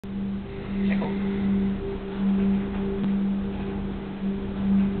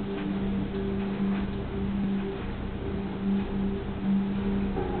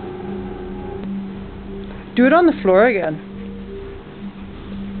Do it on the floor again.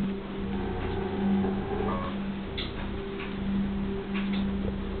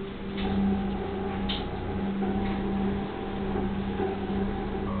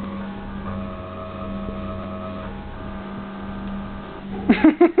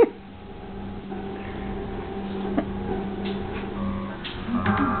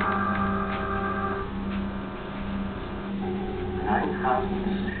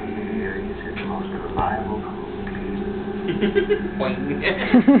 Boing.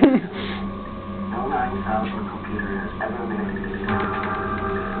 No 9,000 computer has ever been able to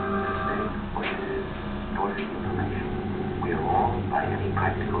save what it is, nor the information. We are all, by any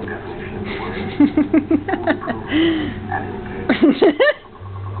practical definition of the word, foolproof and engaged.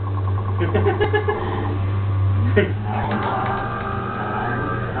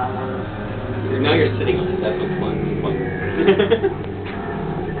 Now you're sitting on it, that's what's fun.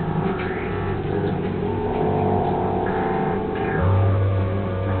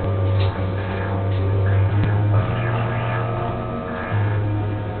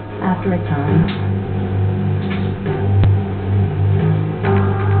 After a time,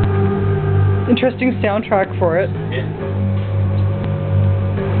 interesting soundtrack for it. Yeah.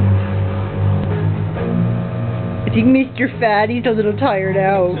 I think Mr. Fatty's a little tired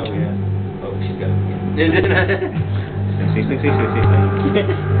out. Oh, yeah. Oh, she's got it.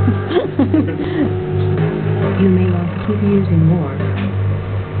 you may want to keep using more.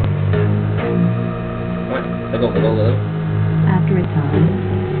 What? Hello. After a time,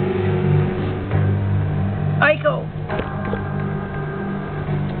 Aiko!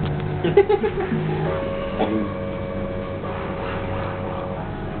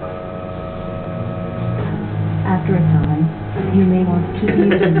 after a time, you may want to keep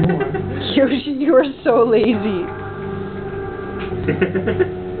using more. Kiyoshi, you are so lazy.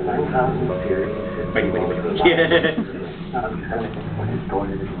 9,000 series is Wait. Yeah. Not understanding what is stored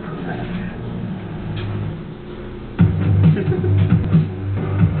in from that.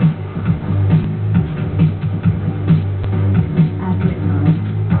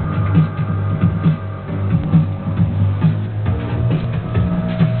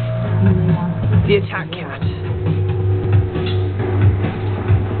 The attack cat.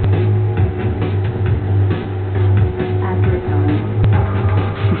 After a time,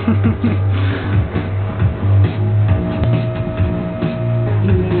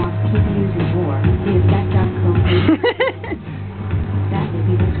 you may want to keep using more. The effect of cocaine that will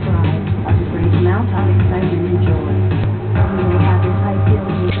be described as a great amount of excitement and joy. You may have this high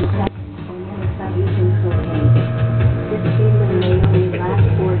feeling you can set or never stop using cocaine. This feeling may only last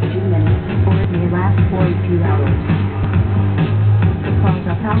for a few minutes, or it may last for a few hours. Because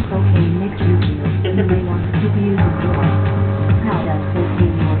of how cocaine makes you feel, you may want to keep using more. How does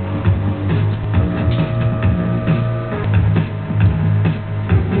cocaine work?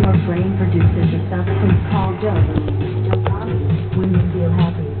 Your brain produces a substance called dopamine when you feel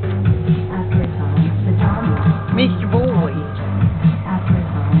happy. After a time, the dopamine. Mr. Boy. After a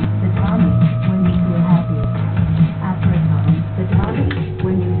time, the dopamine when you feel happy. After a time, the dopamine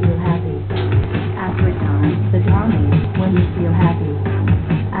when you feel happy. After a time, the dopamine when you feel happy.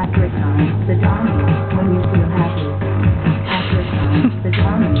 After a time, the dopamine when you feel happy. After a time, the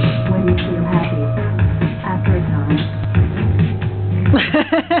dopamine when you feel happy. After a time.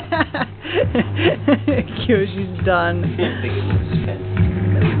 Kiyoshi's done. I think it was